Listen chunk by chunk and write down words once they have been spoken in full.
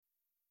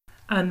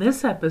On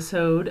this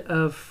episode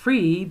of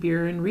Free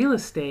Beer and Real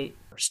Estate.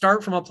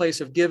 Start from a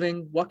place of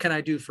giving. What can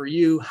I do for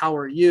you? How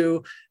are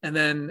you? And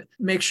then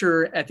make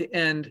sure at the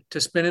end to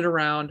spin it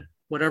around,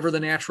 whatever the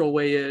natural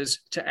way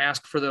is, to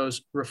ask for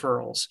those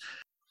referrals.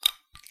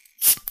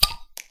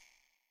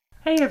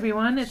 Hey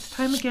everyone, it's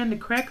time again to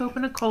crack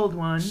open a cold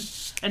one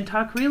and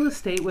talk real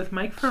estate with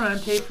Mike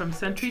Ferrante from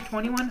Century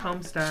 21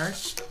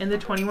 Homestar and the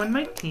 21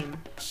 Mike team,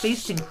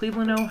 based in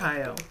Cleveland,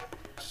 Ohio.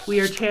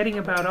 We are chatting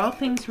about all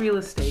things real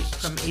estate,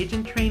 from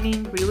agent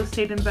training, real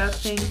estate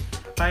investing,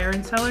 buyer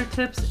and seller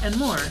tips, and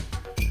more.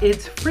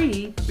 It's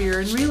free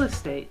beer and real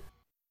estate.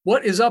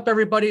 What is up,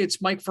 everybody?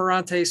 It's Mike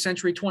Ferrante,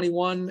 Century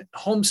 21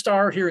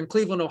 Homestar here in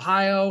Cleveland,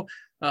 Ohio.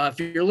 If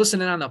you're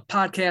listening on the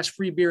podcast,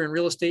 Free Beer and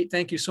Real Estate,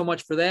 thank you so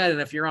much for that.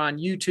 And if you're on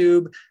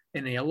YouTube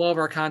and you love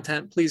our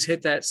content, please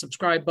hit that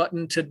subscribe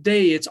button.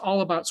 Today, it's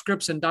all about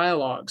scripts and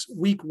dialogues,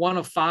 week 1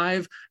 of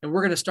 5. And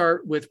we're going to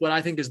start with what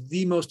I think is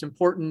the most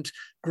important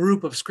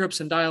group of scripts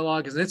and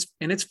dialogues.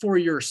 And it's for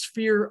your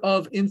sphere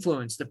of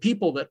influence, the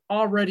people that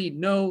already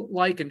know,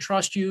 like, and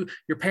trust you,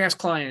 your past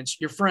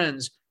clients, your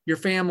friends, your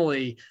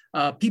family,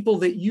 people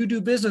that you do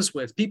business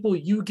with, people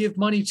you give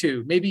money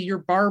to, maybe your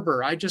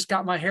barber. I just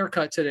got my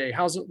haircut today.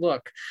 How's it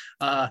look?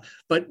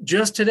 But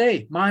just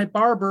today, my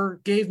barber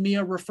gave me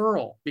a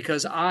referral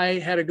because I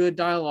had a good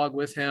dialogue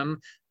with him,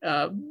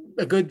 a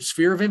good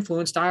sphere of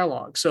influence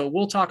dialogue. So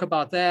we'll talk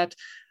about that.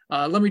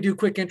 Let me do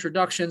quick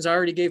introductions. I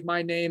already gave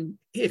my name.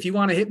 If you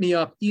want to hit me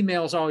up,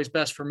 email is always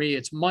best for me.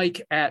 It's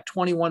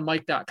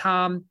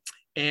mike@21mike.com.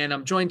 And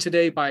I'm joined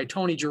today by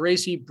Tony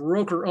Geraci,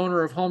 broker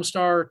owner of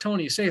Homestar.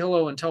 Tony, say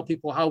hello and tell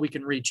people how we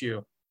can reach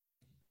you.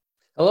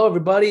 Hello,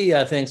 everybody.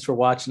 Thanks for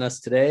watching us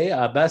today.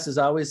 Best as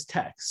always,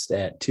 text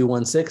at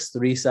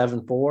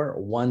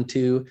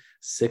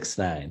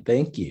 216-374-1269.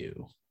 Thank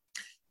you.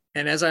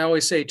 And as I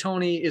always say,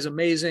 Tony is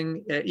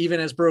amazing. Even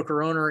as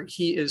broker owner,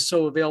 he is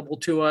so available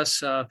to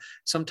us.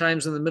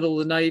 Sometimes in the middle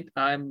of the night,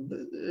 I'm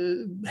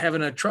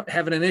having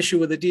an issue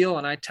with a deal,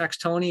 and I text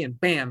Tony, and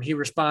bam, he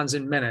responds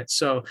in minutes.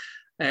 So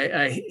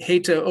I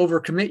hate to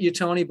overcommit you,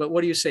 Tony, but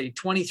what do you say?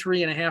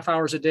 23 and a half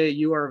hours a day,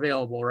 you are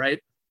available, right?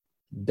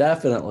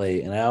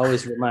 Definitely. And I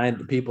always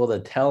remind people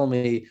to tell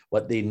me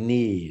what they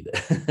need.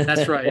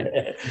 That's right.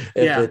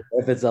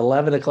 If it's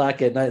 11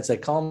 o'clock at night, it's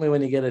like, call me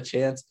when you get a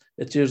chance.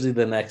 It's usually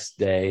the next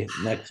day,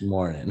 next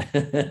morning.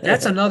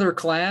 That's another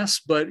class,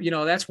 but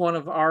that's one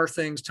of our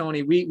things,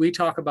 Tony. We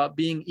talk about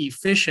being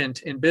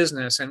efficient in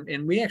business,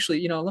 and we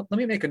actually, let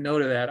me make a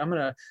note of that. I'm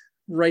going to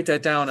write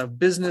that down, a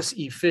business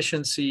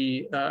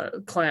efficiency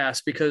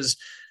class, because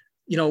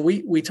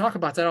we talk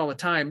about that all the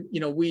time.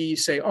 We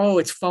say, oh,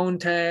 it's phone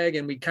tag,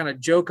 and we kind of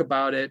joke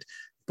about it,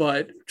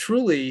 but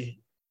truly,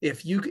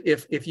 if you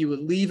would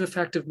leave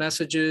effective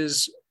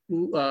messages,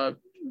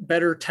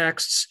 better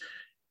texts,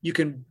 you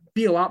can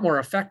be a lot more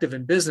effective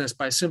in business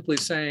by simply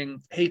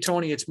saying, hey,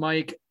 Tony, it's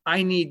Mike,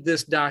 I need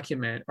this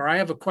document, or I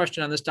have a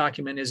question on this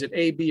document. Is it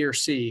A, B, or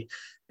C?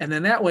 And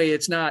then that way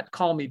it's not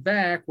call me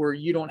back where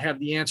you don't have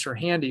the answer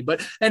handy.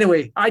 But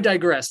anyway, I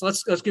digress.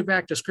 Let's get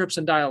back to scripts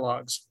and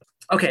dialogues.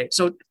 Okay.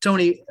 So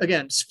Tony,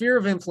 again, sphere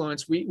of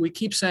influence, we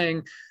keep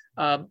saying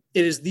it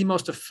is the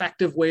most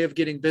effective way of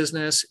getting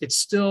business. It's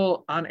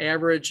still on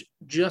average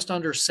just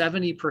under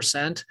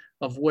 70%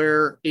 of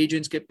where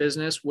agents get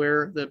business,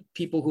 where the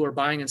people who are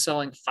buying and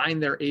selling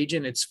find their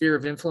agent. It's sphere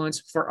of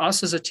influence. For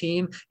us as a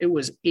team, it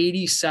was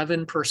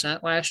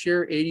 87% last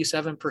year.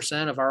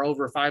 87% of our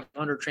over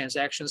 500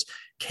 transactions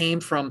came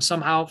from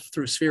somehow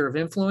through sphere of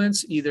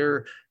influence,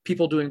 either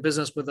people doing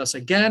business with us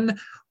again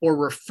or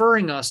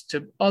referring us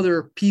to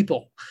other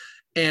people.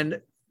 And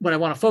what I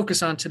want to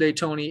focus on today,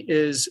 Tony,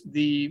 is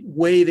the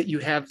way that you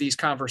have these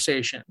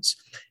conversations.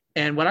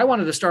 And what I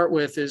wanted to start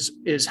with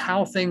is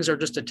how things are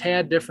just a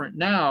tad different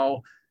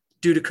now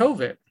due to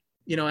COVID.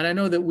 And I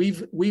know that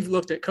we've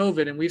looked at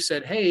COVID and we've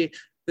said, hey,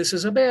 this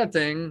is a bad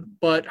thing,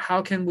 but how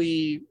can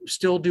we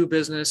still do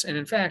business? And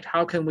in fact,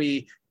 how can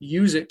we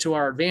use it to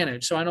our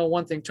advantage? So I know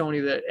one thing, Tony,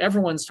 that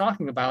everyone's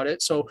talking about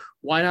it. So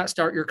why not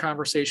start your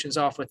conversations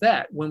off with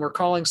that? When we're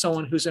calling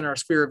someone who's in our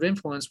sphere of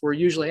influence, we're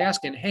usually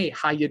asking, hey,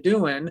 how you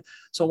doing?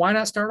 So why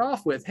not start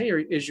off with, hey,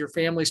 is your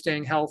family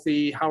staying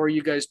healthy? How are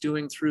you guys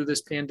doing through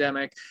this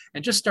pandemic?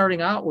 And just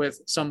starting out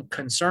with some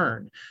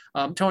concern.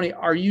 Tony,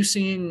 are you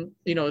seeing,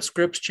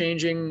 scripts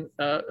changing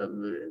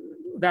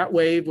that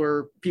way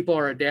where people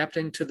are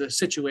adapting to the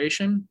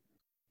situation?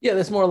 Yeah,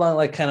 that's more along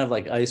like kind of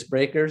like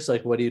icebreakers.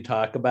 Like, what do you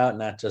talk about?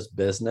 Not just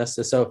business.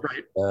 So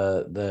Right.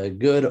 The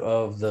good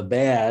of the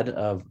bad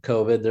of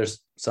COVID,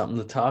 there's something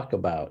to talk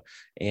about.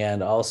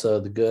 And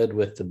also the good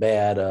with the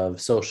bad of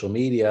social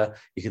media,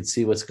 you can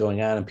see what's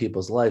going on in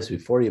people's lives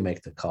before you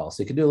make the call.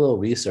 So you can do a little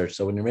research.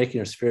 So when you're making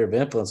your sphere of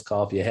influence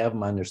call, if you have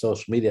them on your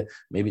social media,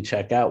 maybe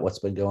check out what's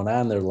been going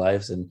on in their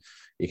lives, and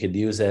you could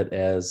use it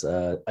as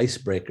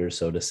icebreakers,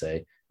 so to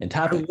say. I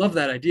love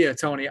that idea,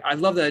 Tony. I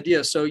love that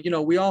idea. So,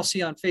 we all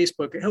see on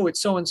Facebook, oh, it's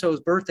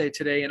so-and-so's birthday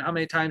today. And how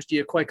many times do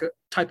you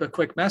type a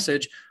quick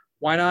message?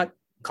 Why not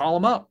call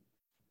them up?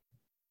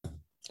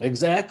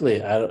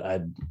 Exactly. I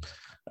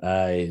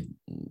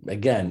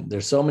Again,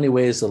 there's so many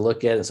ways to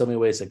look at it, so many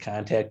ways to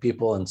contact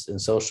people, and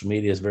social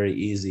media is very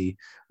easy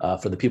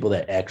for the people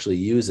that actually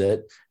use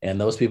it. And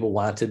those people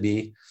want to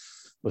be,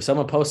 if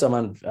someone posts them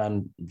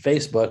on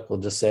Facebook, we'll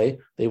just say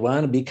they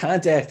want to be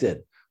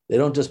contacted. They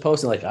don't just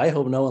post it like, I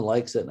hope no one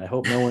likes it, and I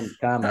hope no one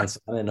comments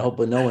on it, and I hope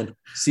no one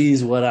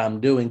sees what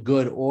I'm doing,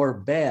 good or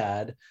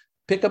bad.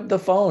 Pick up the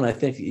phone. I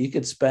think you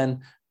could spend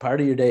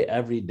part of your day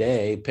every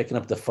day picking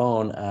up the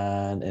phone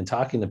and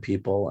talking to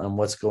people on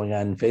what's going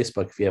on in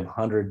Facebook if you have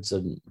hundreds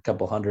and a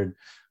couple hundred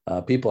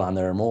people on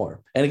there or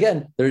more. And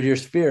again, there's your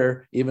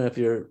sphere. Even if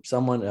you're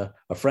someone,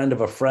 a friend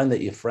of a friend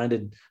that you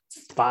friended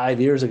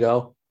 5 years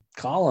ago,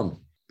 call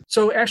them.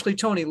 So actually,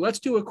 Tony, let's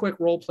do a quick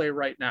role play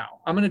right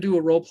now. I'm going to do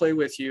a role play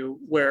with you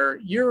where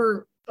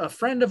you're a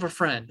friend of a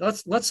friend.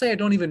 Let's say I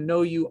don't even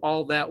know you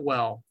all that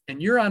well,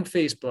 and you're on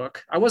Facebook.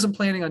 I wasn't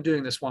planning on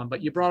doing this one,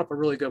 but you brought up a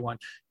really good one.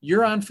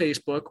 You're on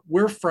Facebook.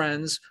 We're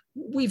friends.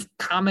 We've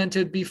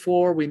commented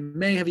before. We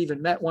may have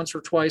even met once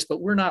or twice,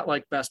 but we're not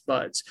like best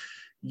buds.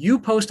 You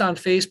post on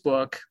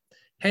Facebook,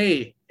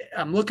 hey,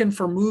 I'm looking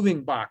for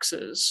moving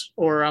boxes,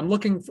 or I'm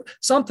looking for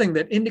something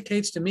that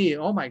indicates to me,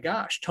 oh my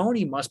gosh,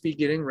 Tony must be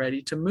getting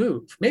ready to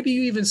move. Maybe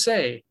you even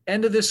say,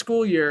 end of this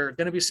school year,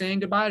 going to be saying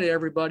goodbye to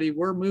everybody.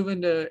 We're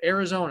moving to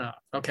Arizona.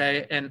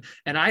 Okay. And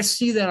I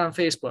see that on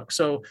Facebook.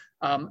 So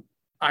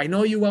I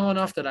know you well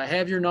enough that I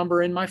have your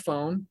number in my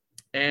phone,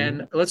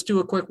 and let's do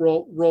a quick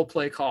role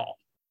play call.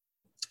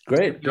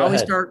 Great. You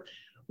always start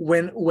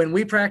when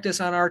we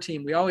practice on our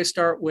team, we always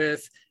start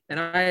with, and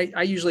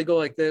I usually go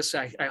like this.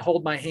 I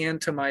hold my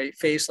hand to my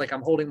face like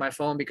I'm holding my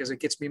phone because it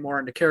gets me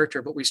more into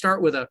character. But we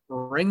start with a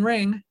ring,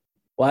 ring.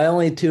 Why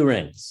only 2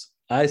 rings?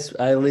 I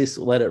at least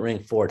let it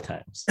ring 4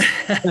 times.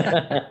 All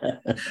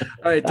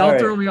right, don't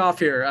throw me off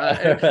here.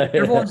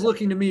 Everyone's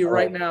looking to me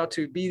right now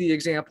to be the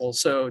example.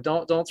 So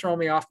don't throw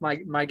me off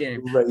my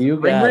game. You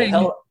got ring.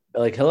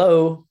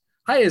 Hello.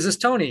 Hi, is this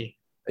Tony?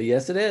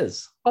 Yes, it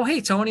is. Oh, hey,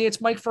 Tony, it's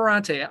Mike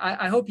Ferrante.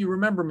 I hope you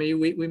remember me.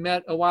 We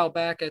met a while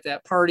back at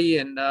that party,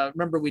 and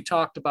remember we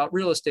talked about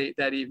real estate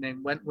that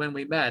evening when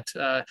we met.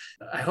 I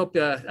hope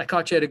I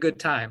caught you at a good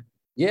time.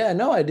 Yeah,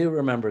 no, I do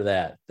remember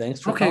that. Thanks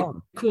for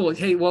calling. Cool.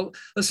 Hey, well,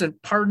 listen,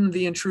 pardon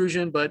the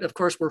intrusion, but of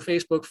course we're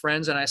Facebook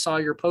friends, and I saw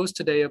your post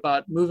today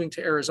about moving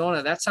to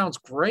Arizona. That sounds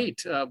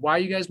great. Why are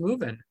you guys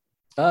moving?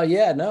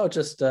 Yeah, no,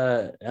 just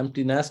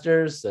empty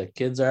nesters. The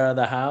kids are out of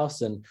the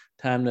house, and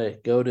time to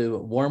go to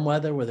warm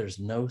weather where there's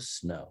no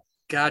snow.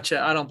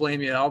 Gotcha. I don't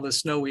blame you. All the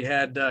snow we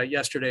had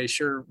yesterday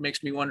sure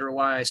makes me wonder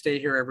why I stay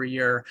here every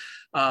year.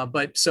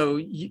 But so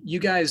you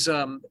guys,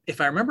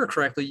 if I remember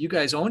correctly, you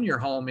guys own your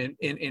home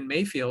in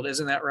Mayfield,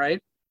 isn't that right?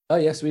 Oh,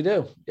 yes, we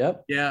do.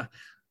 Yep. Yeah.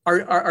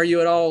 Are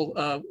you at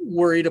all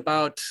worried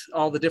about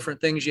all the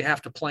different things you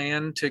have to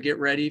plan to get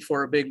ready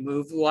for a big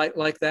move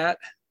like that?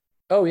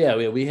 Oh,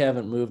 yeah. We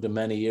haven't moved in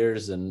many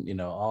years, and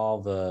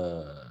all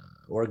the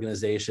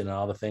organization and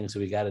all the things that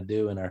we got to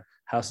do, and our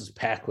house is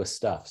packed with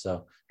stuff.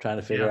 So trying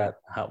to figure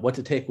out what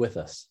to take with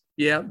us.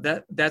 Yeah,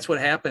 that's what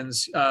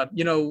happens.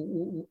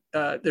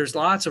 There's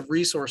lots of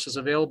resources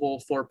available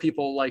for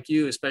people like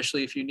you,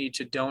 especially if you need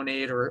to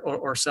donate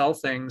or sell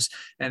things.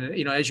 And,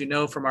 as you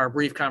know, from our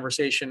brief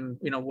conversation,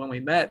 when we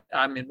met,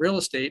 I'm in real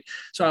estate.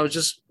 So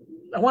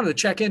I wanted to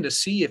check in to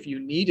see if you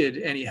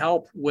needed any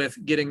help with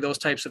getting those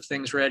types of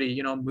things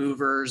ready,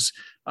 movers,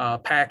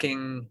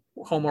 packing,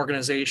 home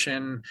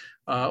organization,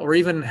 or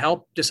even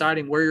help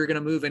deciding where you're going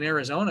to move in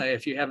Arizona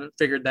if you haven't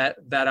figured that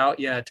out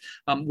yet.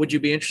 Would you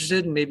be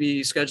interested in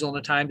maybe scheduling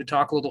a time to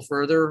talk a little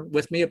further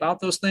with me about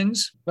those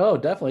things? Oh,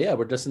 definitely. Yeah,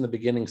 we're just in the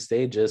beginning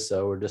stages.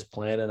 So we're just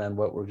planning on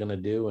what we're going to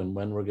do and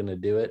when we're going to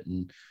do it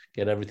and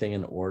get everything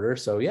in order.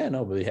 So yeah,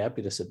 no, we'll be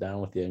happy to sit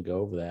down with you and go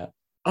over that.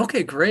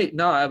 Okay, great.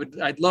 No,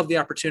 I'd love the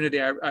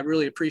opportunity. I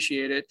really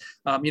appreciate it.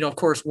 Of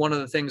course, one of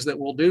the things that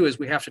we'll do is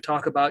we have to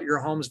talk about your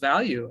home's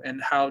value and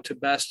how to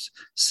best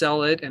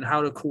sell it and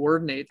how to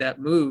coordinate that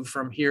move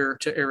from here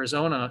to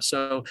Arizona.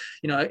 So,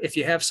 if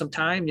you have some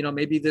time,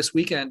 maybe this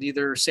weekend,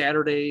 either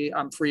Saturday,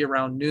 I'm free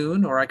around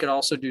noon, or I could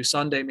also do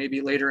Sunday, maybe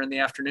later in the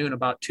afternoon,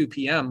 about 2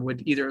 p.m.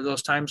 Would either of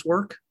those times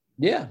work?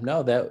 Yeah,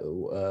 no,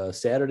 that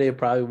Saturday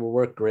probably will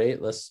work great.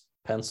 Let's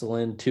pencil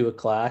in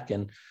 2:00,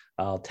 and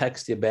I'll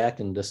text you back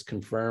and just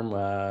confirm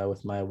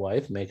with my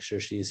wife, make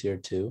sure she's here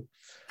too.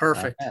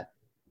 Perfect.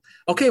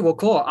 Okay, well,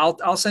 cool.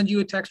 I'll send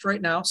you a text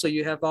right now so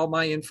you have all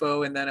my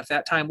info. And then if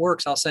that time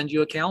works, I'll send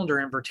you a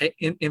calendar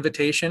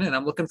invitation. And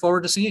I'm looking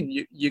forward to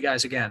seeing you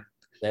guys again.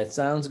 That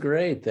sounds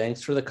great.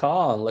 Thanks for the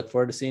call, and look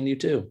forward to seeing you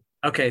too.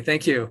 Okay,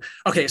 thank you.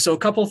 Okay, so a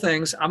couple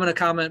things. I'm going to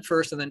comment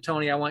first, and then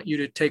Tony, I want you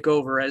to take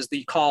over as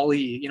the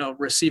callee,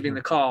 receiving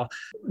the call.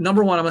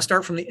 Number one, I'm going to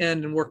start from the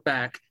end and work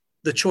back.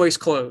 the choice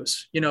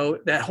close,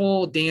 that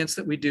whole dance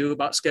that we do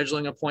about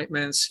scheduling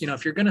appointments.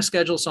 If you're going to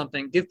schedule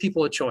something, give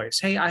people a choice.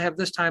 Hey, I have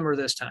this time or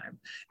this time.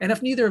 And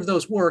if neither of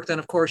those work, then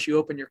of course you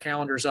open your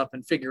calendars up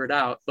and figure it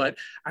out. But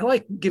I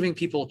like giving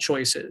people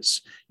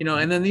choices,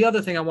 and then the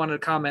other thing I wanted to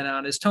comment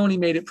on is Tony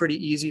made it pretty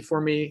easy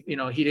for me.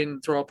 He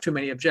didn't throw up too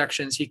many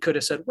objections. He could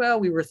have said, well,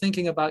 we were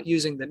thinking about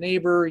using the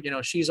neighbor,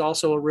 she's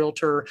also a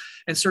realtor.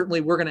 And certainly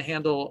we're going to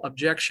handle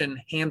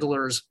objection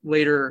handlers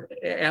later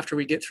after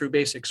we get through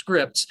basic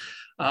scripts.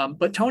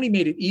 But Tony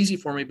made it easy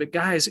for me. But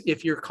guys,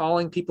 if you're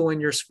calling people in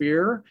your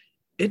sphere,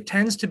 it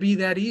tends to be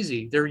that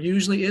easy. There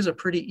usually is a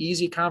pretty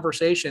easy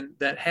conversation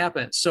that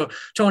happens. So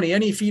Tony,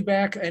 any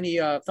feedback, any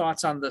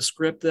thoughts on the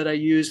script that I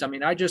used? I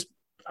mean, I just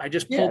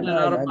pulled that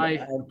out of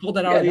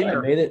the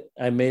air.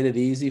 I made it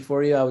easy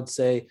for you. I would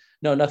say,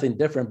 no, nothing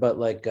different, but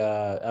like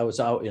I was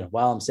out,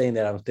 while I'm saying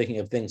that, I'm thinking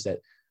of things that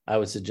I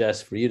would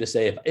suggest for you to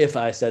say if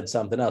I said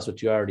something else,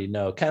 which you already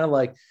know, kind of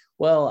like,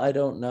 well, I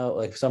don't know.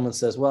 Like if someone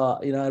says,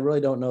 well, I really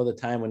don't know the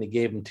time when he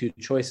gave him two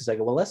choices. I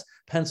go, well, let's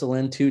pencil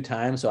in 2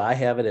 times. So I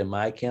have it in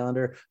my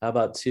calendar. How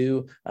about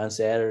 2 on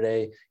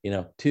Saturday,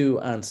 2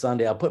 on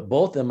Sunday? I'll put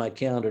both in my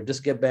calendar.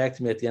 Just get back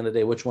to me at the end of the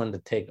day, which one to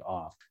take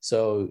off.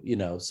 So,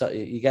 so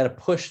you got to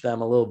push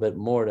them a little bit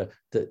more to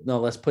no,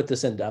 let's put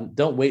this in.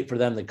 Don't wait for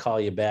them to call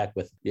you back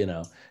with,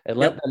 and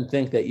let them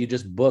think that you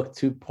just booked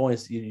 2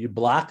 points. You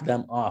block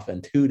them off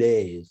in 2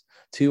 days.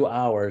 2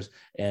 hours,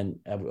 and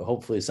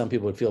hopefully some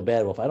people would feel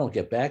bad. Well, if I don't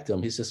get back to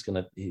him, he's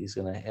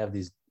gonna have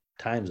these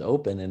times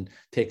open and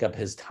take up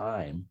his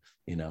time.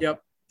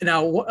 Yep.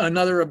 Now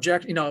another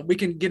we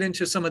can get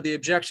into some of the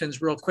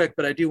objections real quick,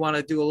 but I do want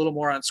to do a little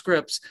more on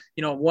scripts.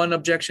 One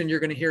objection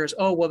you're going to hear is,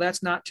 oh, well,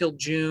 that's not till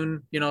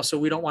June. So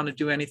we don't want to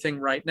do anything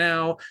right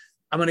now.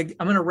 I'm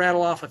gonna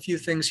rattle off a few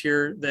things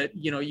here that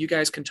you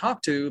guys can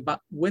talk to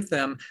about with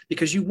them,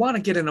 because you want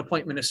to get an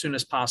appointment as soon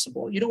as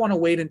possible. You don't want to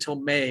wait until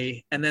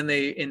May, and then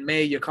in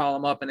May you call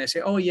them up and they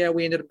say, oh yeah,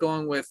 we ended up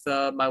going with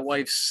my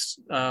wife's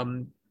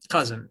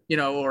cousin,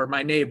 or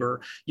my neighbor.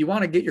 You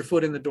want to get your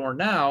foot in the door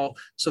now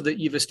so that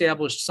you've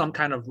established some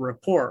kind of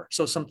rapport.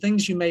 So some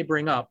things you may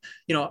bring up,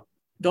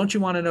 don't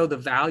you want to know the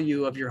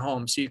value of your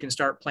home so you can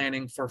start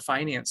planning for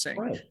financing?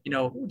 Right.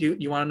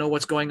 You want to know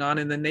what's going on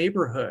in the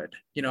neighborhood?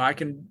 I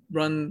can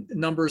run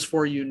numbers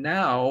for you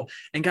now.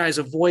 And guys,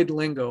 avoid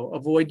lingo,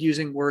 avoid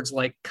using words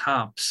like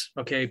comps.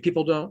 Okay.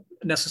 People don't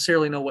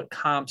necessarily know what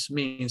comps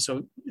mean.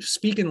 So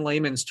speak in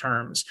layman's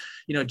terms.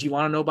 Do you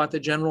want to know about the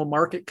general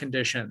market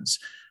conditions?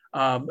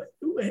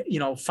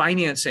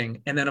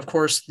 Financing, and then of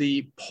course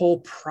the whole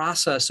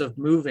process of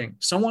moving.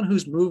 Someone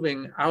who's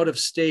moving out of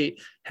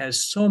state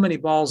has so many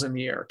balls in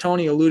the air.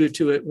 Tony alluded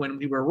to it when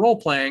we were role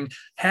playing,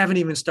 haven't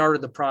even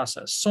started the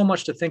process. So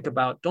much to think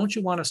about. Don't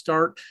you want to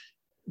start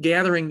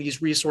gathering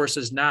these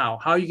resources now?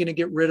 How are you going to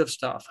get rid of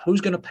stuff?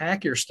 Who's going to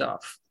pack your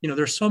stuff?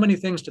 There's so many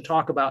things to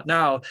talk about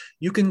now.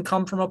 You can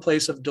come from a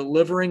place of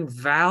delivering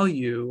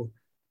value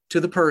to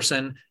the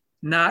person,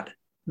 not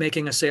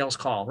making a sales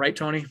call, right,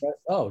 Tony?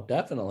 Oh,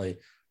 definitely.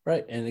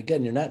 Right. And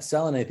again, you're not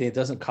selling anything. It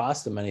doesn't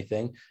cost them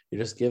anything.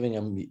 You're just giving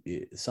them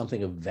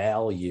something of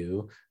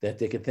value that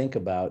they could think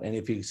about. And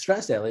if you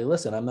stress that, like,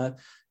 listen, I'm not,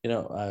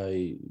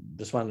 I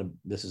just wanted to,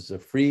 this is a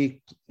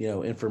free,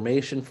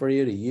 information for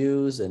you to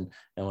use. And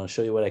I want to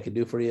show you what I can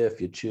do for you if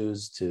you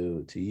choose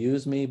to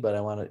use me, but I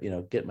want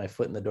to, get my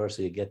foot in the door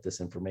so you get this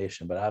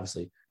information, but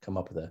obviously come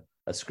up with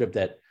a script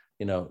that,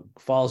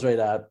 falls right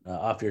out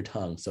off your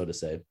tongue, so to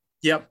say.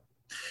 Yep.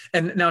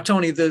 And now,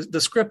 Tony, the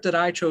script that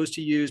I chose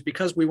to use,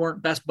 because we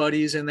weren't best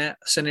buddies in that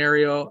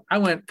scenario,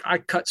 I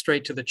cut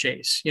straight to the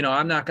chase.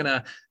 I'm not going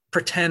to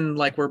pretend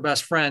like we're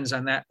best friends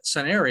on that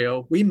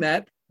scenario. We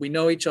met, we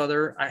know each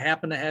other. I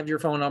happen to have your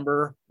phone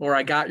number, or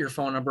I got your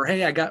phone number.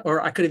 Hey,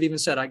 or I could have even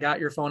said, I got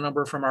your phone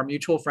number from our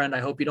mutual friend. I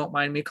hope you don't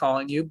mind me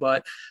calling you,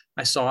 but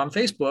I saw on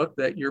Facebook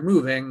that you're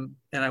moving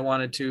and I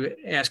wanted to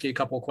ask you a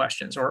couple of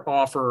questions or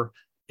offer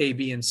A,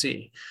 B, and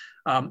C.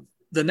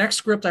 The next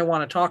script I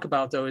want to talk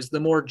about, though, is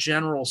the more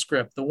general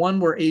script, the one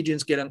where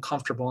agents get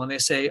uncomfortable and they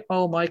say,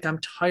 oh, Mike, I'm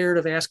tired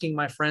of asking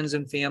my friends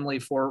and family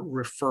for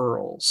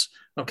referrals.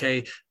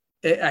 Okay.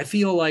 I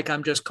feel like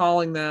I'm just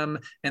calling them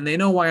and they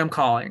know why I'm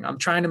calling. I'm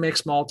trying to make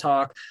small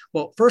talk.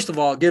 Well, first of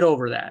all, get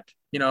over that,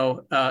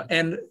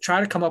 and try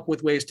to come up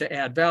with ways to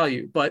add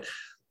value. But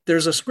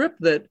there's a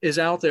script that is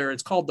out there.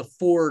 It's called the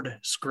Ford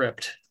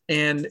script.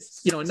 And,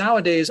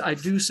 nowadays I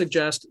do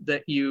suggest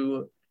that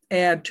you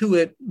add to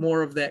it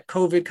more of that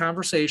COVID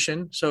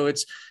conversation. So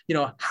it's,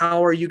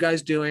 how are you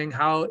guys doing?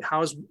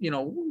 How's,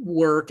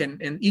 work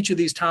and each of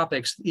these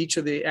topics, each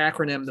of the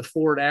acronym, the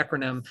Ford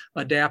acronym,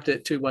 adapt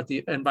it to what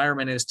the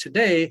environment is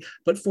today.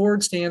 But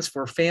Ford stands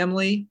for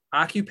family,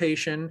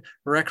 occupation,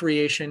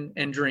 recreation,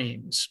 and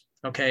dreams.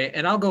 Okay.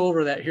 And I'll go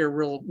over that here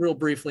real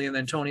briefly. And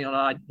then Tony and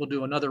I will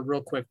do another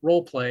real quick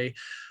role play.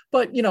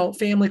 But,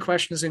 family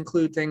questions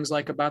include things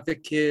like about the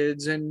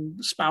kids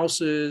and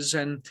spouses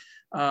and,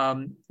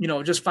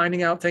 just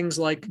finding out things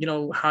like,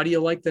 how do you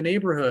like the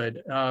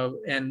neighborhood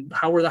and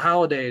how were the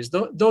holidays?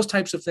 Those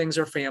types of things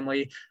are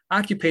family.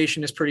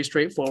 Occupation is pretty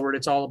straightforward.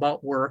 It's all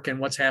about work and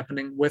what's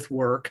happening with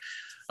work.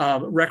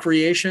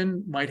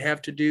 Recreation might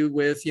have to do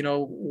with,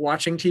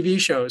 watching TV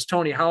shows.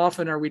 Tony, how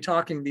often are we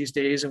talking these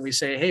days and we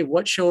say, hey,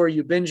 what show are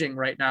you binging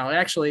right now?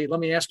 Actually, let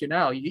me ask you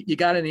now, you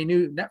got any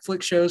new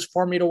Netflix shows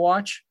for me to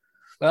watch?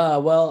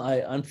 Well,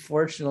 I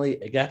unfortunately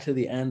got to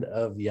the end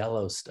of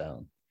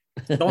Yellowstone.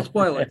 Don't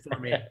spoil it for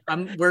me.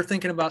 We're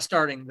thinking about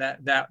starting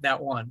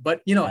that one,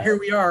 but here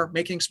we are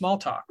making small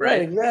talk,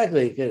 right?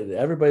 Exactly.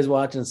 Everybody's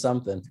watching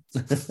something.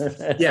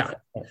 Yeah.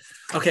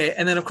 Okay.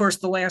 And then of course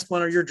the last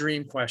one are your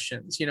dream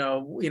questions,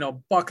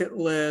 bucket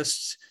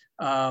lists,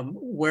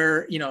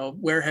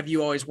 where have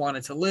you always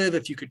wanted to live?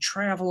 If you could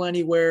travel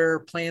anywhere,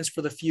 plans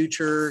for the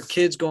future,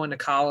 kids going to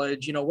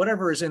college,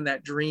 whatever is in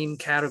that dream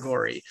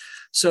category.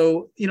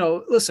 So,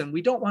 listen,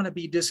 we don't want to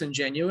be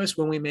disingenuous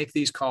when we make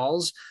these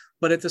calls,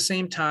 but at the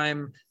same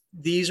time,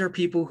 these are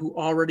people who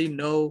already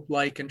know,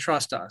 like, and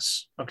trust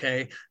us.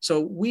 Okay.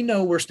 So we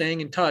know we're staying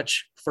in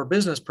touch for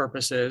business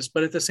purposes,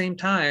 but at the same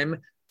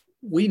time,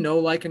 we know,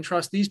 like, and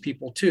trust these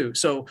people too.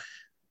 So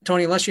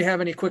Tony, unless you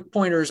have any quick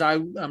pointers,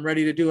 I'm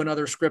ready to do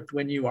another script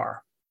when you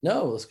are.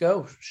 No, let's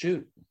go.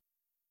 Shoot.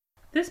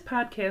 This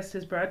podcast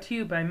is brought to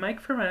you by Mike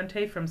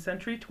Ferrante from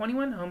Century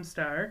 21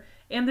 Homestar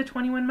and the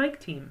 21 Mike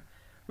team,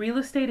 real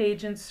estate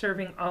agents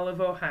serving all of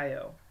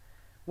Ohio.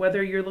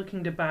 Whether you're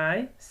looking to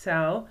buy,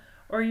 sell,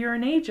 or you're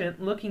an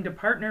agent looking to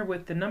partner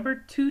with the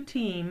 #2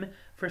 team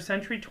for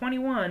Century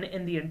 21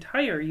 in the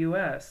entire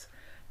U.S.,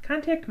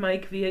 contact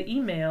Mike via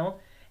email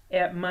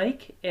at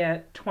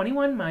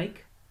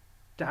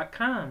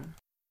mike@21mike.com.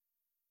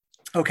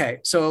 Okay,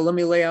 so let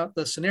me lay out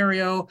the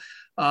scenario.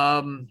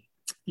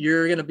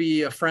 You're going to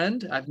be a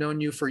friend. I've known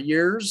you for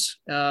years.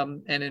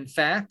 And in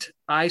fact,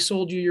 I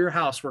sold you your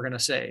house, we're going to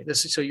say.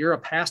 So you're a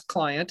past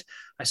client.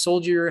 I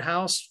sold you your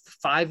house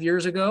 5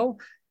 years ago,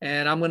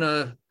 and I'm going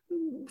to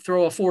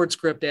throw a forward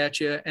script at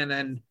you and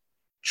then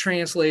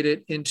translate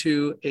it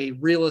into a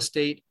real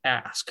estate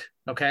ask.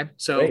 Okay,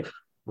 so Great.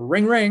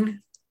 Ring, ring.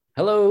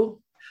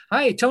 Hello.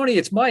 Hi, Tony,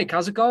 it's Mike.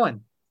 How's it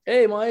going?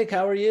 Hey, Mike,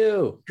 how are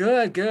you?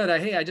 Good, good.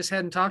 I just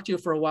hadn't talked to you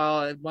for a while.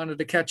 I wanted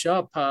to catch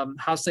up.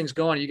 How's things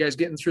going? Are you guys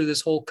getting through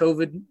this whole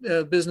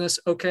COVID business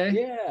okay?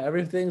 Yeah,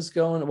 everything's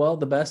going well,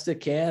 the best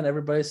it can.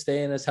 Everybody's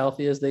staying as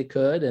healthy as they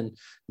could, and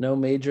no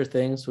major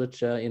things,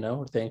 which,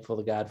 we're thankful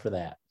to God for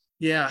that.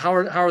 Yeah. How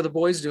are the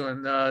boys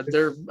doing?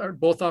 They're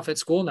both off at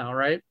school now,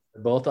 right?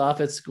 They're both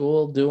off at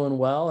school, doing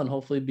well, and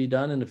hopefully be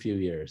done in a few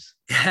years.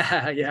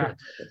 Yeah.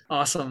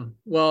 Awesome.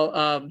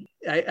 Well,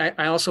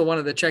 I also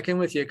wanted to check in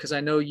with you because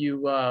I know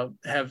you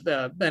have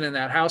been in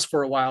that house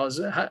for a while.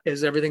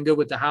 Is everything good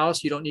with the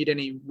house? You don't need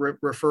any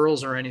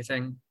referrals or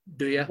anything,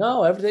 do you?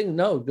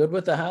 No, good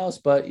with the house.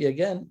 But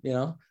again,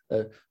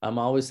 I'm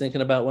always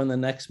thinking about when the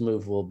next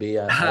move will be.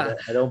 I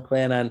don't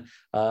plan on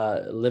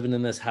living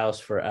in this house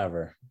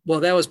forever.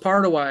 Well, that was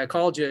part of why I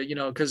called you,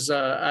 because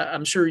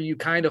I'm sure you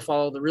kind of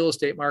follow the real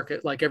estate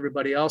market like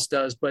everybody else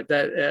does, but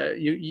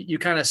that you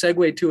kind of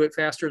segued to it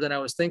faster than I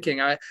was thinking.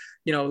 A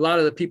lot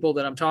of the people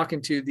that I'm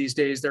talking to these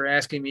days, they're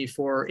asking me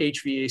for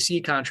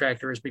HVAC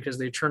contractors because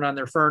they turn on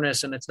their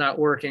furnace and it's not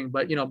working.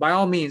 But, by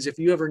all means, if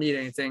you ever need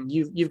anything,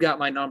 you've got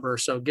my number.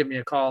 So give me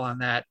a call on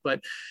that.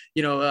 But,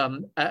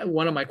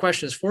 one of my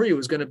questions for you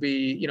was going to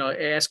be,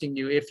 asking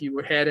you if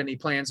you had any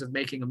plans of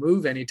making a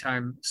move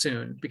anytime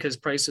soon, because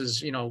prices,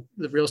 the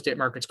real estate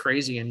market's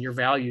crazy and your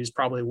value is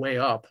probably way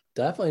up.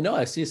 Definitely. No,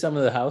 I see some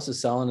of the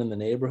houses selling in the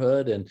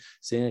neighborhood and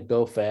seeing it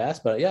go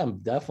fast, but yeah, I'm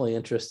definitely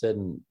interested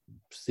in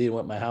seeing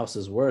what my house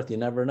is worth. You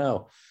never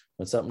know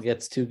when something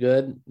gets too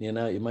good, you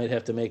might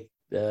have to make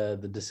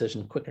the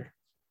decision quicker.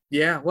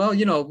 Yeah. Well,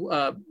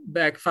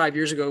 back 5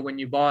 years ago when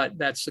you bought,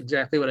 that's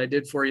exactly what I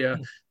did for you.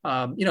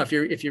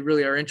 If you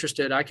really are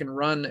interested, I can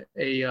run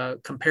a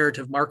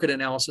comparative market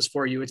analysis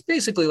for you. It's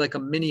basically like a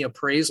mini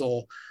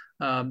appraisal.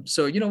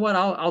 So you know what,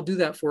 I'll do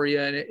that for you.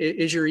 And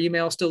is your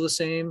email still the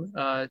same?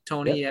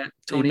 Tony Yep. at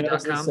tony.com?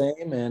 The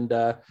same. And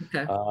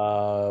okay.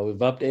 We've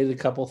updated a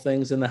couple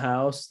things in the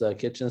house. The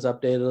kitchen's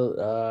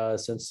updated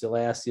since the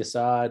last you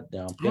saw it.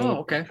 Paint,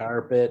 okay.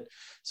 Carpet.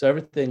 So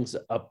everything's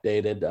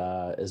updated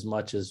as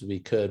much as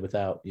we could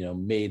without,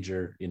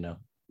 major,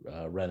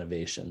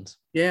 renovations.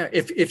 Yeah.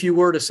 If you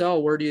were to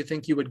sell, where do you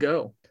think you would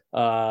go?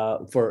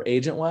 For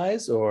agent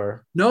wise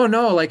or no,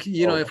 like,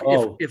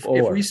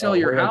 if we sell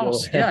your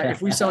house,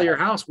 if we sell your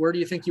house, where do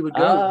you think you would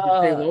go? Would you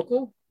stay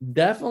local?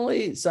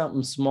 Definitely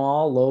something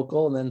small,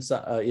 local, and then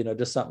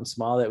just something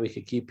small that we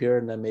could keep here,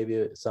 and then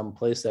maybe some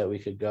place that we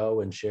could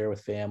go and share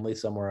with family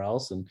somewhere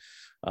else, and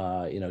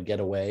get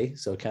away.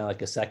 So kind of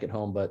like a second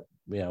home, but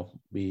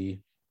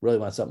we really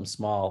want something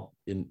small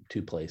in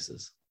two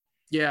places.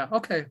 Yeah.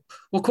 Okay.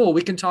 Well, cool.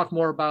 We can talk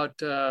more about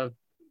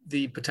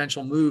the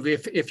potential move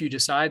if you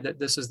decide that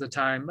this is the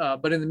time.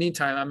 But in the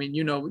meantime, I mean,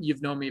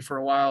 you've known me for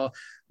a while.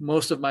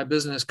 Most of my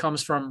business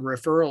comes from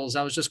referrals.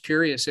 I was just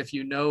curious if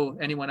you know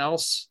anyone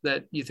else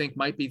that you think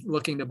might be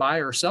looking to buy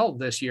or sell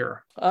this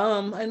year.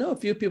 I know a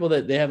few people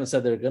that they haven't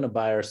said they're going to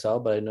buy or sell,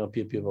 but I know a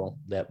few people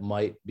that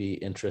might be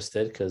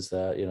interested because,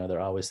 they're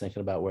always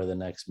thinking about where the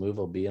next move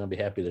will be. And I'll be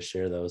happy to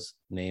share those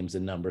names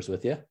and numbers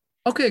with you.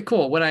 Okay,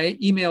 cool. When I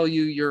email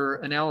you your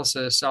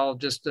analysis, I'll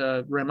just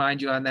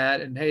remind you on that.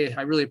 And hey,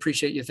 I really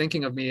appreciate you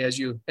thinking of me as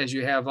you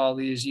have all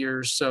these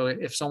years. So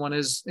if someone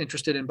is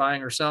interested in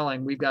buying or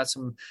selling, we've got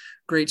some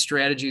great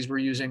strategies we're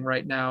using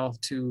right now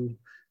to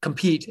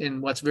compete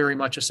in what's very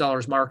much a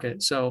seller's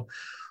market. So,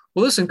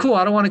 well, listen, cool.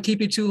 I don't want to keep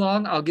you too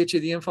long. I'll get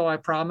you the info I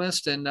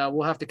promised, and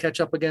we'll have to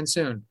catch up again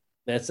soon.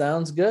 That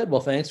sounds good.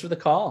 Well, thanks for the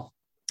call.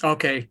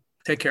 Okay,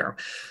 take care.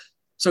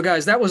 So,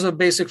 guys, that was a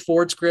basic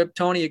Ford script.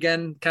 Tony,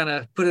 again, kind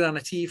of put it on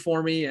a tee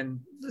for me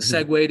and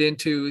segued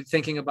into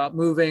thinking about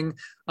moving.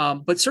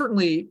 But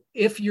certainly,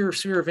 if your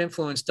sphere of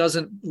influence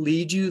doesn't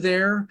lead you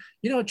there,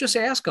 just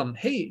ask them,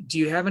 hey, do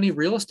you have any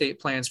real estate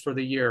plans for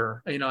the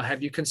year?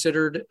 Have you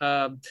considered,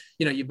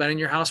 you've been in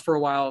your house for a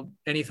while,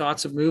 any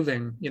thoughts of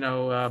moving?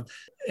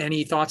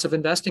 Any thoughts of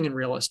investing in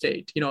real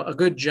estate? A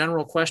good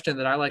general question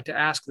that I like to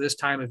ask this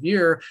time of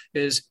year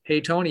is, hey,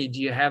 Tony,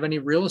 do you have any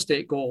real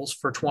estate goals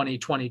for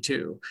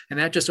 2022? And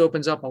that just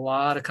opens up a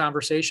lot of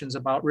conversations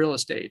about real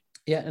estate.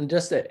 Yeah, and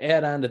just to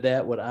add on to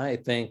that, what I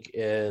think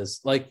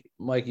is like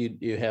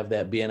you have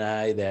that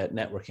BNI, that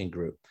networking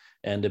group,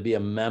 and to be a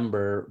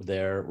member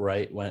there,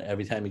 right? When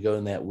every time you go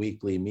in that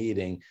weekly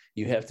meeting,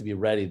 you have to be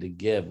ready to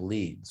give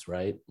leads,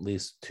 right? At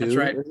least two. That's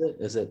right.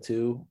 Is it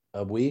two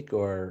a week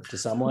or to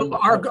someone?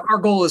 Our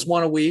goal is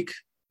one a week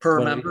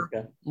per member.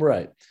 Okay.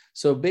 Right.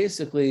 So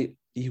basically,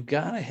 you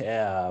got to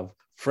have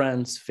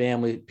friends,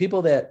 family,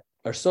 people that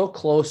are so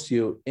close to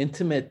you,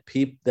 intimate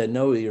people that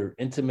know your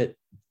intimate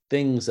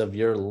things of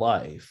your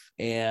life,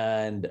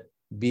 and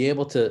be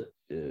able to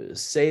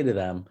say to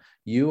them,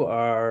 you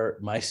are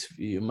my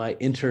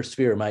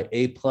intersphere, my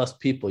A+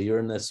 people. You're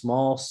in this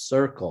small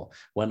circle.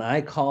 When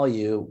I call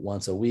you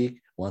once a week,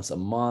 once a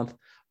month,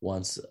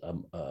 once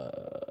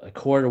a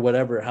quarter,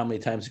 whatever, how many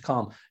times you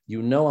call them,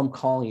 I'm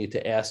calling you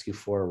to ask you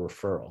for a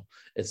referral.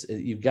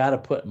 You've got to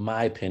put,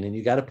 my opinion,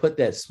 you got to put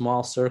that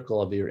small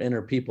circle of your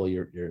inner people,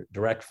 your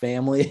direct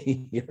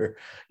family,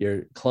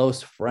 your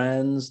close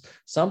friends,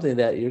 something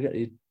that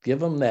you give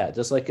them that,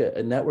 just like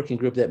a networking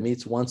group that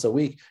meets once a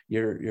week.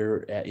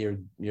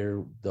 The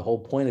whole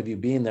point of you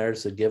being there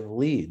is to give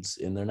leads,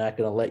 and they're not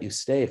going to let you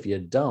stay if you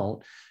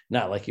don't.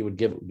 Not like you would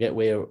give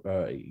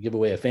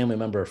away a family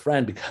member or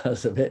friend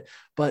because of it.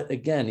 But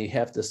again, you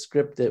have to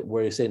script it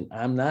where you're saying,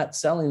 I'm not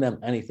selling them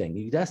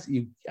anything.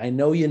 I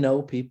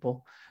know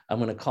people. I'm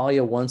going to call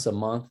you once a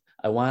month.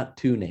 I want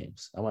two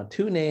names. I want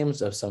two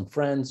names of some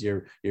friends,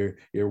 your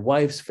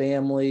wife's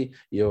family,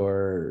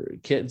 your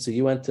kids. So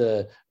you went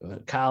to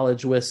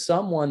college with,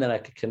 someone that I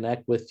could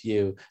connect with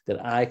you,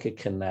 that I could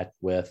connect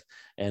with,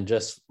 and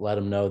just let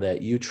them know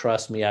that you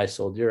trust me. I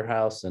sold your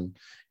house, and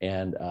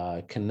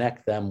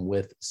connect them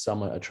with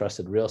a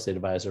trusted real estate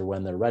advisor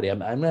when they're ready. I'm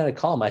going to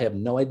call them. I have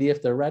no idea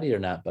if they're ready or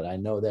not, but I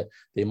know that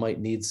they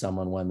might need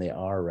someone when they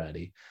are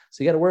ready.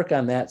 So you got to work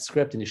on that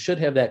script, and you should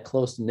have that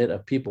close knit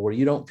of people where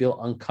you don't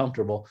feel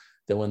uncomfortable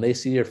that when they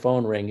see your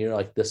phone ring, you're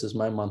like, this is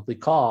my monthly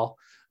call.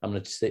 I'm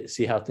going to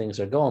see how things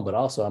are going, but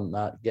also I'm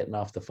not getting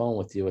off the phone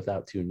with you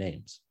without two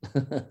names.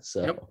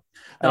 So yep.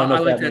 I don't know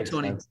if like that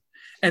Tony. Sense.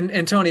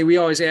 And Tony, we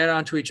always add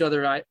on to each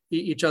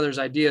other's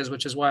ideas,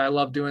 which is why I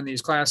love doing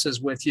these classes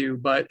with you.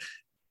 But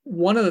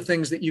one of the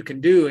things that you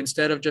can do,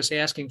 instead of just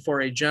asking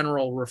for a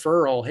general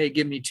referral, hey,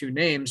 give me two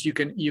names, you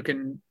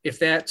can, if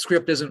that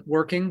script isn't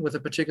working with a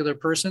particular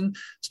person,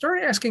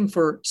 start asking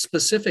for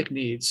specific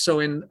needs. So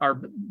in our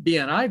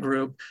BNI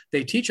group,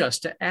 they teach us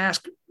to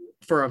ask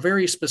for a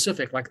very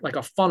specific, like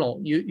a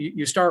funnel.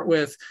 You start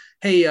with,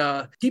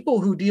 hey, people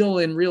who deal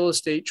in real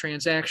estate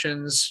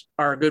transactions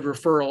are a good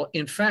referral.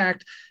 In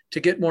fact, to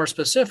get more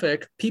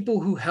specific,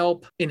 people who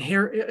help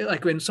inherit,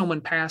 like when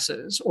someone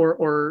passes,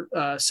 or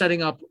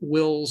setting up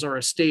wills or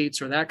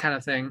estates or that kind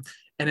of thing.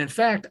 And in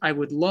fact, I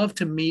would love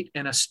to meet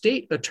an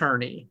estate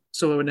attorney.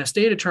 So an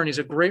estate attorney is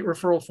a great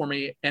referral for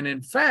me. And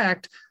in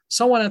fact,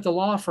 someone at the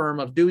law firm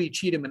of Dewey,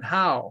 Cheatham and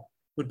Howe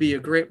would be a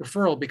great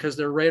referral because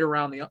they're right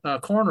around the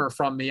corner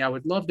from me. I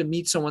would love to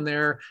meet someone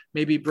there,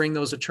 maybe bring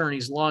those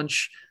attorneys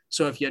lunch.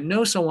 So if you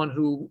know someone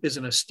who is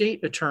an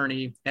estate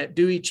attorney at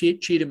Dewey,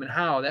 Cheatham and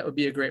Howe, that would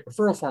be a great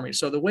referral for me.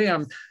 So the way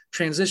I'm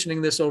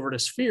transitioning this over to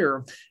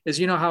Sphere is,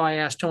 how I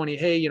asked Tony,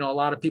 hey, a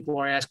lot of people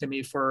are asking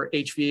me for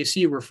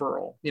HVAC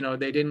referral.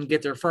 They didn't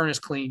get their furnace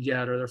cleaned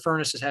yet, or their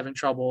furnace is having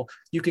trouble.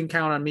 You can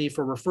count on me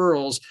for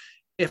referrals.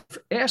 If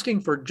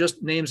asking for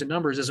just names and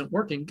numbers isn't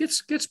working, get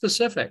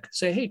specific.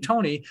 Say, hey,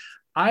 Tony,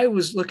 I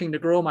was looking to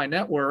grow my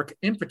network.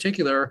 In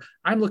particular,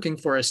 I'm looking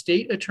for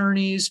estate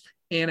attorneys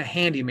and a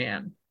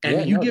handyman.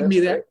 And give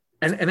me that.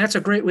 And that's a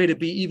great way to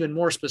be even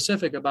more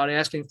specific about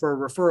asking for a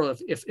referral.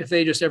 If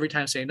they just every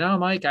time say, no,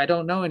 Mike, I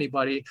don't know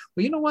anybody.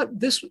 Well, you know what?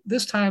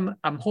 This time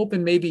I'm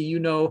hoping maybe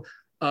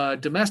a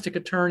domestic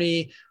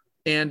attorney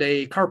and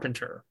a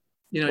carpenter.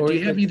 Do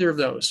you have either of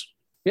those?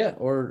 Yeah,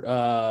 or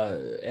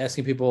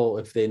asking people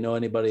if they know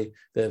anybody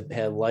that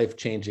had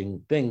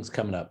life-changing things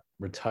coming up,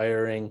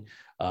 retiring,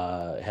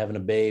 having a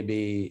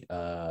baby,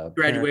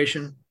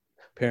 graduation.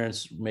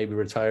 parents maybe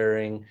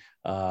retiring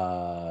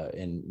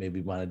and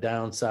maybe want to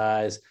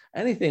downsize.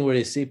 Anything where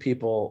you see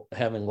people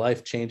having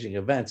life-changing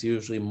events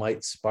usually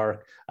might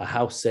spark a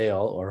house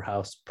sale or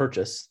house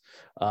purchase.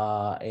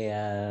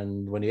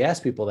 And when you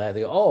ask people that,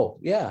 they go, oh,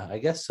 yeah, I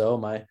guess so.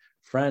 My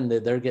friend,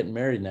 they're getting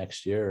married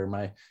next year, or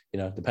my,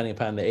 depending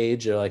upon the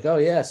age, they're like, oh,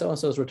 yeah,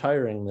 so-and-so is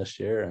retiring this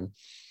year. And,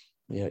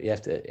 you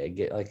have to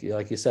get,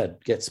 like you said,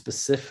 get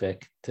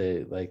specific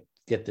to like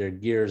get their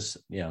gears,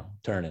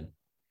 turning.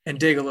 And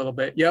dig a little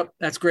bit. Yep.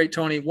 That's great,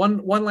 Tony.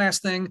 One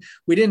last thing.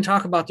 We didn't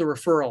talk about the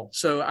referral.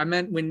 So I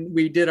meant when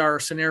we did our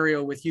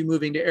scenario with you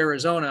moving to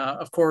Arizona,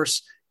 of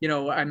course,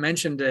 I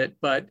mentioned it,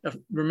 but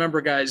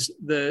remember guys,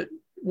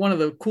 one of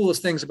the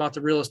coolest things about the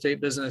real estate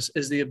business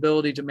is the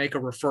ability to make a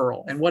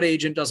referral. And what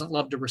agent doesn't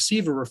love to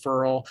receive a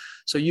referral?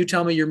 So you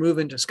tell me you're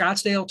moving to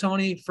Scottsdale,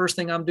 Tony. First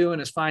thing I'm doing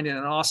is finding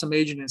an awesome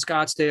agent in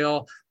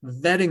Scottsdale,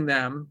 vetting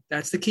them.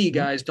 That's the key,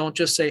 guys. Don't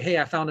just say, hey,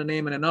 I found a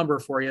name and a number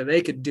for you.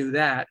 They could do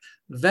that.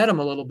 Vet them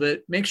a little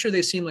bit. Make sure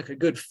they seem like a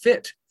good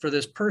fit for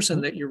this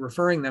person that you're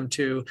referring them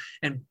to.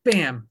 And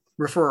bam,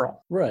 referral.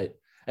 Right.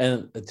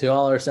 And to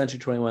all our Century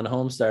 21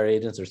 Homestar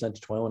agents or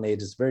Century 21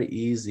 agents, it's very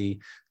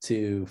easy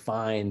to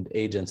find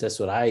agents. That's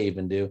what I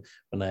even do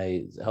when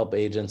I help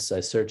agents. I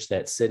search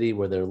that city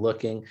where they're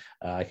looking.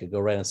 I could go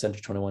right on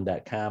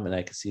century21.com and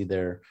I could see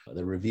their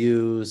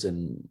reviews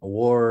and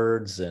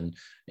awards and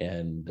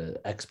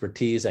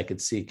expertise. I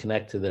could see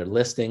connect to their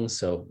listings.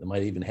 So they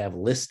might even have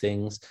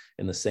listings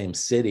in the same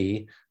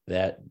city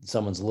that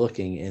someone's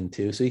looking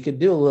into. So you could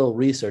do a little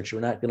research. We're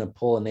not going to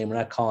pull a name. We're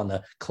not calling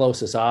the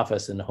closest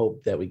office and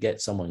hope that we get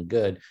someone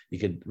good. You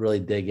could really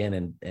dig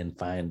in and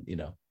find,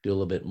 do a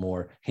little bit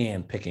more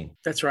hand picking.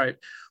 That's right.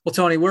 Well,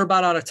 Tony, we're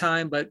about out of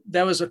time, but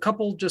that was a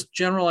couple just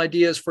general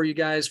ideas for you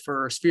guys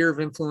for sphere of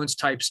influence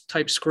type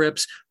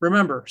scripts.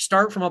 Remember,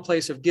 start from a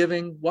place of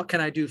giving. What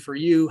can I do for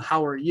you?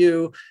 How are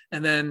you?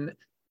 And then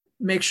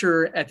make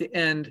sure at the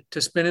end to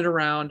spin it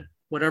around,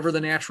 whatever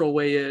the natural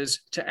way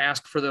is, to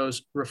ask for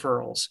those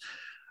referrals.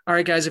 All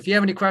right, guys, if you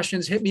have any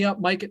questions, hit me up,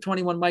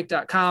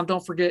 mike@21mike.com.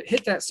 Don't forget,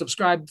 hit that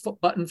subscribe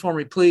button for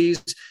me,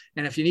 please.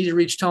 And if you need to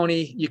reach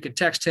Tony, you can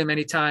text him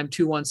anytime,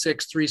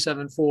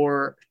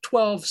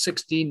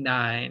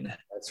 216-374-1269.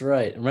 That's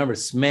right. Remember,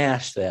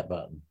 smash that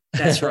button.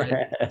 That's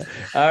right.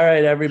 All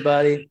right,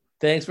 everybody.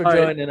 Thanks for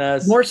joining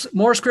us.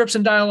 More scripts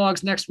and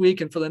dialogues next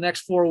week and for the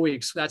next 4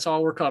 weeks. That's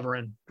all we're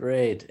covering.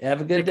 Great. Have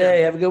a good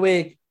day. Have a good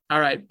week. All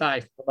right.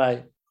 Bye.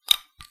 Bye.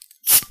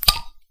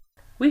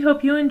 We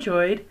hope you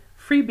enjoyed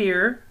Free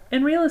Beer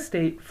and Real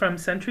Estate from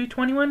Century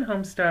 21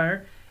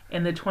 Homestar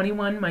and the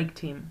 21 Mike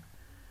team.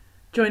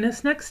 Join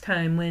us next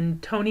time when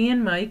Tony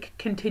and Mike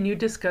continue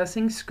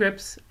discussing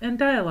scripts and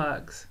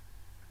dialogues.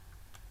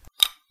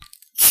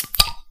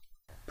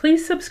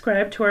 Please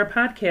subscribe to our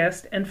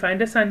podcast and find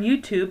us on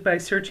YouTube by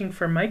searching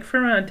for Mike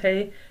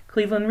Ferrante,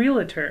 Cleveland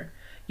Realtor.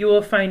 You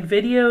will find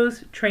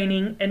videos,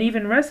 training, and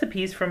even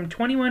recipes from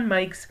 21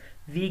 Mike's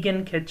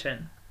Vegan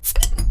Kitchen.